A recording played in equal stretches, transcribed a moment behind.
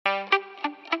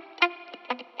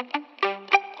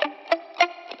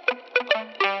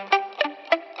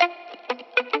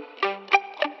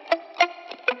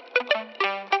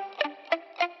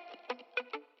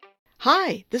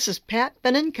Hi, this is Pat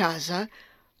Benencaza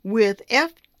with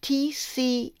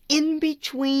FTC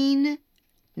in-between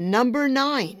number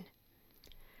 9,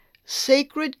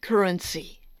 Sacred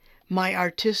Currency, my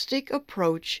artistic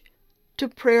approach to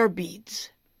prayer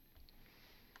beads.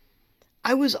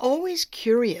 I was always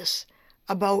curious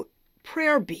about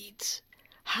prayer beads,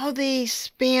 how they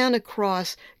span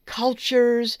across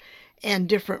cultures and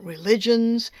different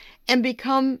religions and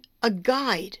become a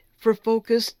guide for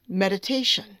focused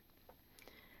meditation.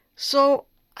 So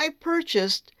I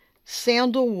purchased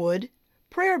sandalwood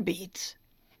prayer beads.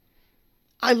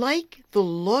 I like the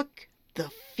look,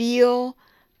 the feel,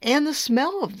 and the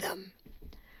smell of them.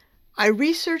 I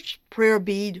researched prayer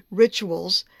bead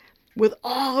rituals with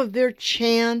all of their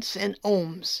chants and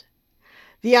ohms.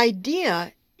 The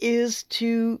idea is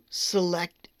to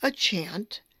select a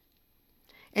chant,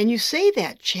 and you say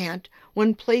that chant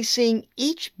when placing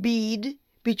each bead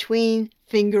between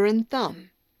finger and thumb.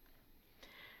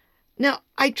 Now,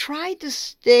 I tried to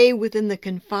stay within the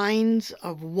confines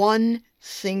of one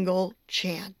single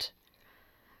chant.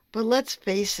 But let's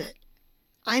face it,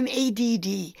 I'm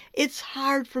ADD. It's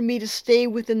hard for me to stay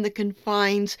within the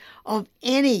confines of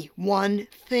any one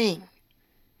thing.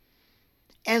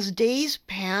 As days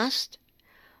passed,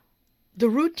 the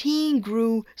routine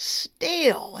grew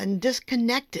stale and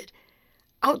disconnected,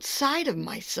 outside of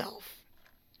myself.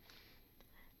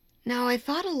 Now, I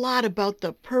thought a lot about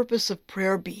the purpose of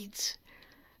prayer beads.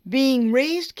 Being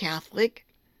raised Catholic,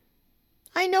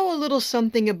 I know a little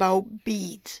something about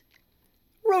beads,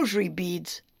 rosary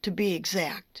beads to be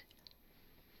exact.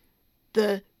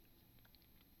 The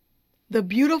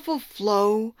beautiful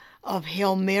flow of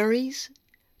Hail Marys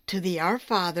to the Our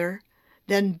Father,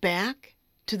 then back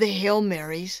to the Hail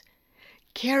Marys,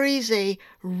 carries a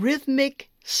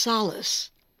rhythmic solace.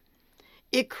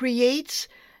 It creates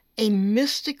a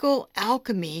mystical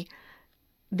alchemy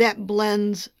that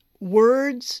blends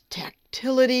words,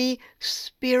 tactility,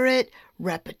 spirit,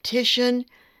 repetition,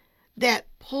 that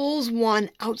pulls one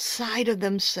outside of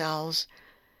themselves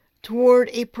toward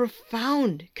a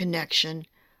profound connection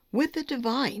with the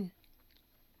divine.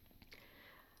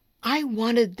 I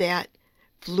wanted that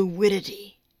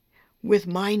fluidity with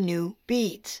my new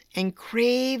beads and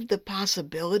craved the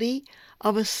possibility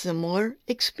of a similar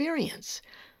experience.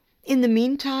 In the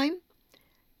meantime,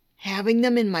 having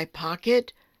them in my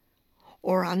pocket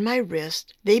or on my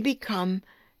wrist, they become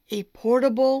a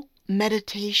portable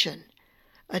meditation,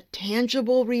 a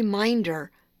tangible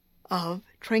reminder of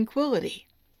tranquility.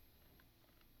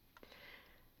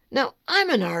 Now, I'm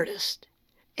an artist,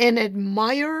 an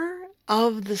admirer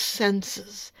of the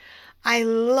senses. I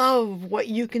love what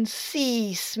you can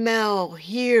see, smell,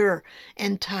 hear,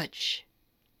 and touch.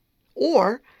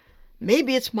 Or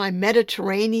maybe it's my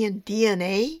Mediterranean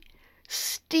DNA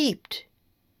steeped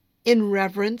in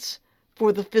reverence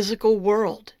for the physical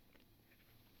world.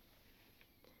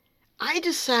 I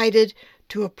decided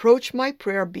to approach my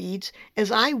prayer beads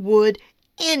as I would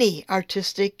any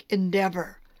artistic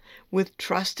endeavor, with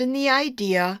trust in the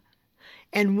idea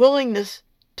and willingness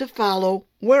to follow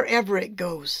wherever it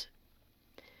goes.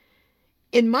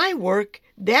 In my work,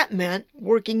 that meant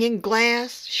working in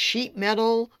glass, sheet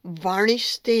metal, varnish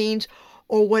stains,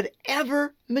 or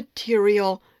whatever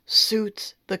material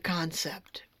suits the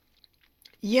concept.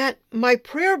 Yet my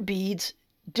prayer beads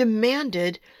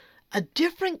demanded a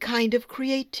different kind of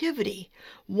creativity,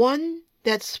 one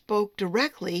that spoke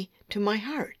directly to my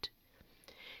heart.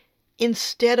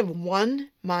 Instead of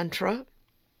one mantra,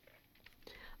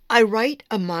 I write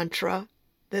a mantra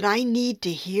that I need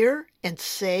to hear and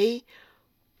say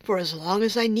for as long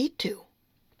as I need to.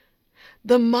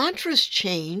 The mantras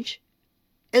change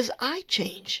as I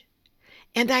change,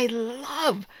 and I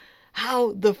love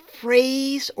how the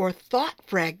phrase or thought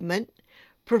fragment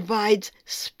provides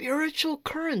spiritual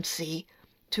currency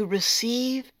to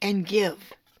receive and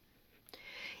give.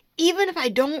 Even if I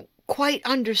don't quite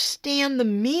understand the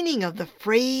meaning of the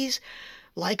phrase,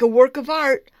 like a work of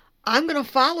art, I'm going to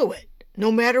follow it,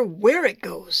 no matter where it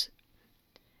goes.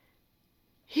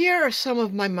 Here are some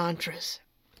of my mantras.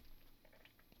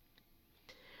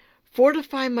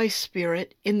 Fortify my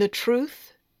spirit in the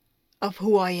truth of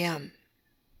who I am.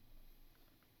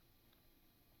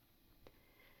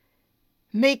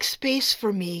 Make space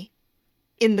for me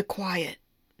in the quiet.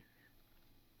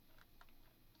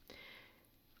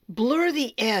 Blur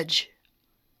the edge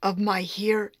of my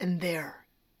here and there.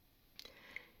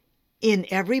 In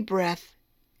every breath,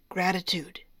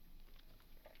 gratitude.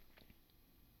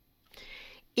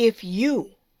 If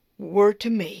you were to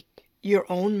make your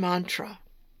own mantra,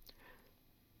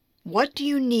 what do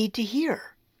you need to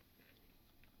hear?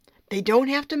 They don't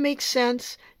have to make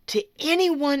sense to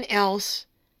anyone else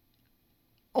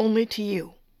only to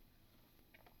you.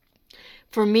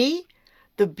 For me,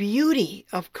 the beauty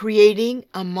of creating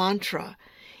a mantra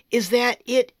is that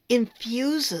it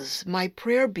infuses my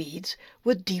prayer beads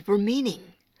with deeper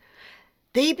meaning.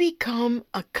 They become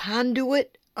a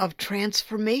conduit of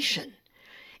transformation,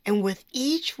 and with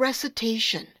each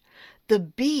recitation, the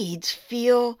beads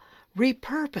feel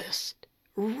repurposed,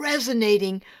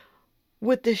 resonating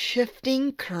with the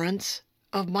shifting currents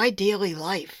of my daily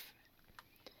life.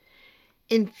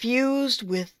 Infused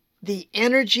with the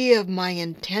energy of my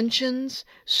intentions,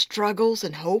 struggles,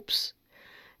 and hopes,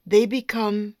 they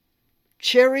become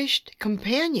cherished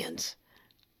companions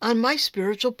on my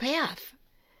spiritual path.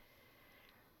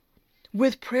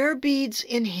 With prayer beads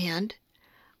in hand,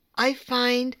 I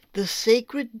find the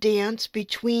sacred dance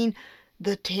between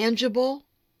the tangible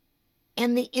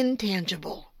and the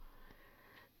intangible,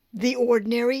 the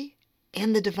ordinary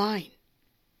and the divine.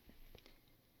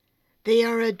 They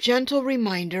are a gentle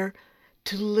reminder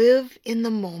to live in the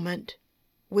moment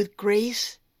with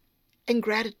grace and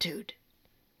gratitude.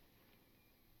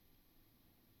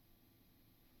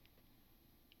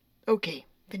 Okay,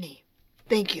 Vinny.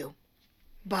 Thank you.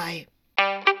 Bye.